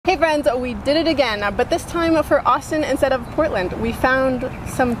Hey friends, we did it again, but this time for Austin instead of Portland. We found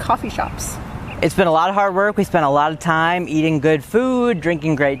some coffee shops. It's been a lot of hard work. We spent a lot of time eating good food,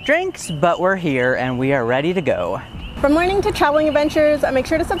 drinking great drinks, but we're here and we are ready to go. From learning to traveling adventures, make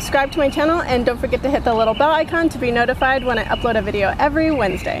sure to subscribe to my channel and don't forget to hit the little bell icon to be notified when I upload a video every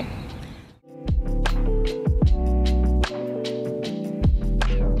Wednesday.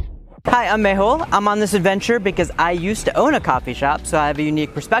 Hi, I'm Mehul. I'm on this adventure because I used to own a coffee shop, so I have a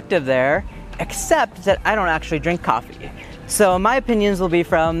unique perspective there, except that I don't actually drink coffee. So my opinions will be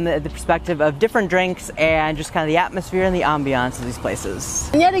from the perspective of different drinks and just kind of the atmosphere and the ambiance of these places.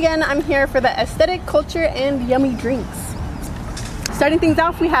 And yet again, I'm here for the aesthetic, culture, and yummy drinks. Starting things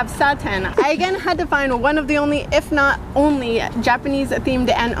off, we have Saten. I again had to find one of the only, if not only, Japanese themed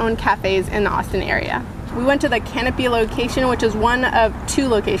and owned cafes in the Austin area. We went to the Canopy location, which is one of 2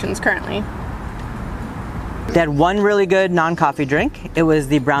 locations currently. They had one really good non-coffee drink. It was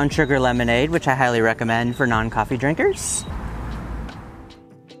the brown sugar lemonade, which I highly recommend for non-coffee drinkers.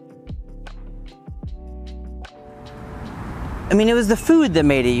 I mean, it was the food that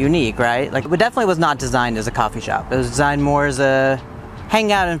made it unique, right? Like, it definitely was not designed as a coffee shop. It was designed more as a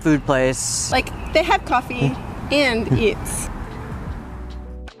hangout and food place. Like, they have coffee and eats.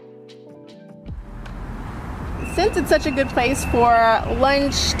 Since it's such a good place for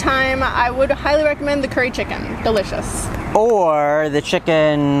lunchtime, I would highly recommend the curry chicken. Delicious. Or the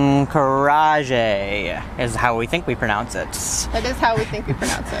chicken karaage is how we think we pronounce it. That is how we think we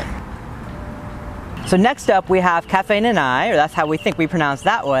pronounce it. So next up we have Cafe Nanai, or that's how we think we pronounce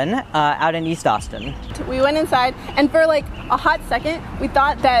that one, out in East Austin. We went inside, and for like a hot second, we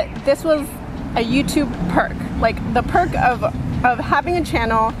thought that this was a YouTube perk. Like the perk of having a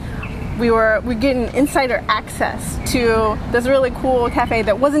channel. We're getting insider access to this really cool cafe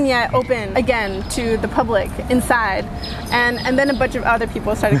that wasn't yet open again to the public inside, and then a bunch of other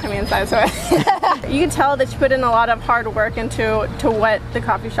people started coming inside. So you could tell that she put in a lot of hard work into what the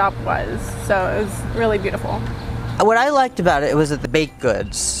coffee shop was. So it was really beautiful. What I liked about it was that the baked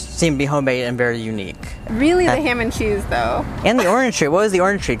goods seemed to be homemade and very unique. Really, the ham and cheese though. And the orange treat. What was the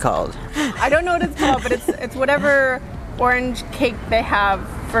orange treat called? I don't know what it's called, but it's whatever orange cake they have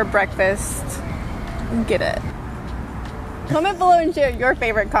for breakfast. Get it. Comment below and share your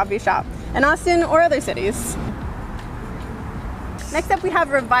favorite coffee shop in Austin or other cities. Next up we have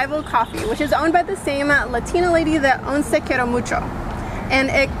Revival Coffee, which is owned by the same Latina lady that owns Te Quiero Mucho. And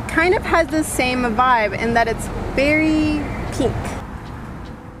it kind of has the same vibe in that it's very pink.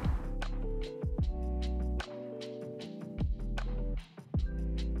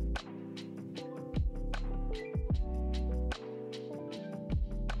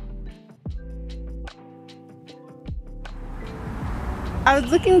 I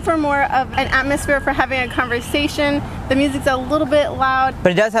was looking for more of an atmosphere for having a conversation. The music's a little bit loud.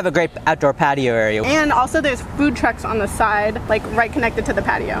 But it does have a great outdoor patio area. And also there's food trucks on the side, like right connected to the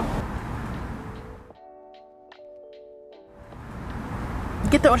patio.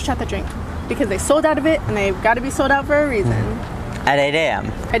 Get the horchata drink, because they sold out of it and they've got to be sold out for a reason. At 8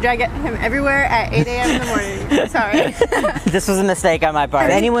 a.m. I drag him everywhere at 8 a.m. in the morning. Sorry. This was a mistake on my part.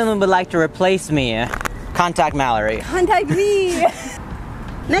 If anyone would like to replace me, contact Mallory. Contact me!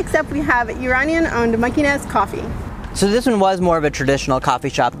 Next up we have Iranian-owned Monkey Nest Coffee. So this one was more of a traditional coffee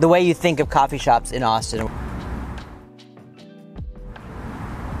shop, the way you think of coffee shops in Austin.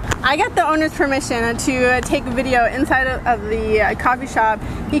 I got the owner's permission to take a video inside of the coffee shop.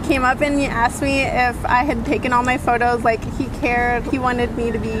 He came up and he asked me if I had taken all my photos, like he cared. He wanted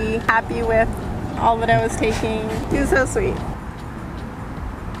me to be happy with all that I was taking. He was so sweet.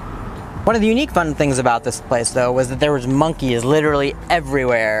 One of the unique fun things about this place though was that there was monkeys literally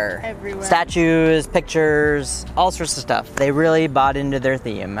everywhere. Everywhere. Statues, pictures, all sorts of stuff. They really bought into their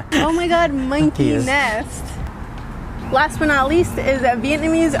theme. Oh my god, Monkey Nest. Last but not least is a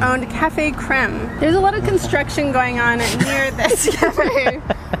Vietnamese-owned Cafe Creme. There's a lot of construction going on near this cafe.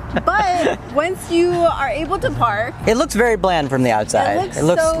 But once you are able to park, it looks very bland from the outside. It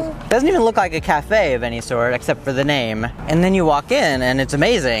looks so... doesn't even look like a cafe of any sort except for the name. And then you walk in and it's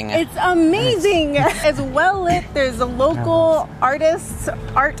amazing. It's amazing. It's well lit. There's a local artist's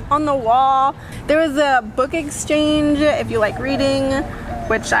art on the wall. There was a book exchange if you like reading,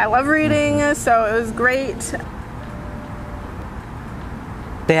 which I love reading, so it was great.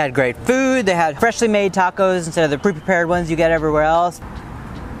 They had great food. They had freshly made tacos instead of the pre-prepared ones you get everywhere else.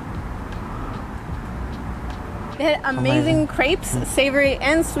 They had amazing crepes, savory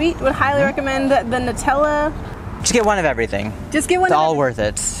and sweet. Would highly recommend the Nutella. Just get one of everything. Just get one It's of all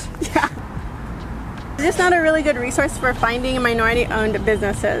everything. worth it. Yeah. It's just not a really good resource for finding minority-owned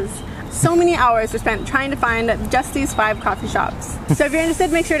businesses. So many hours were spent trying to find just these 5 coffee shops. So if you're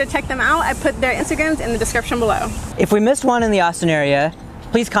interested, make sure to check them out. I put their Instagrams in the description below. If we missed one in the Austin area,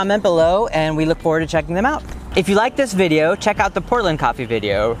 please comment below and we look forward to checking them out. If you like this video, check out the Portland coffee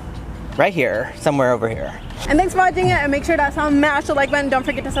video right here, somewhere over here. And thanks for watching it, and make sure to smash the like button. Don't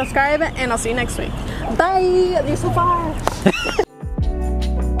forget to subscribe, and I'll see you next week. Bye! You're so far!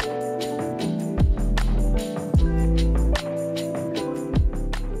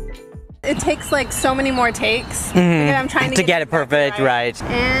 It takes like so many more takes because I'm trying to get it perfect, right.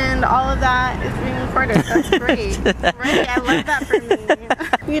 And all of that is being recorded. That's great. Great, I love that for me.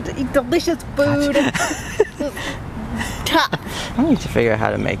 We get to eat delicious food. I need to figure out how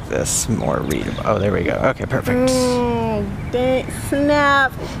to make this more readable. Oh, there we go. Okay, perfect.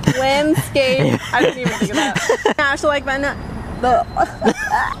 Snap. Landscape. I didn't even think of that. Smash the like button.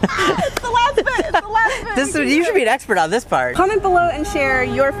 It's the last bit. It's the last bit. You should be an expert on this part. Comment below and share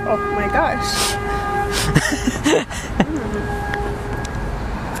your. Oh my gosh.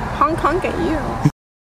 Honk honk at you.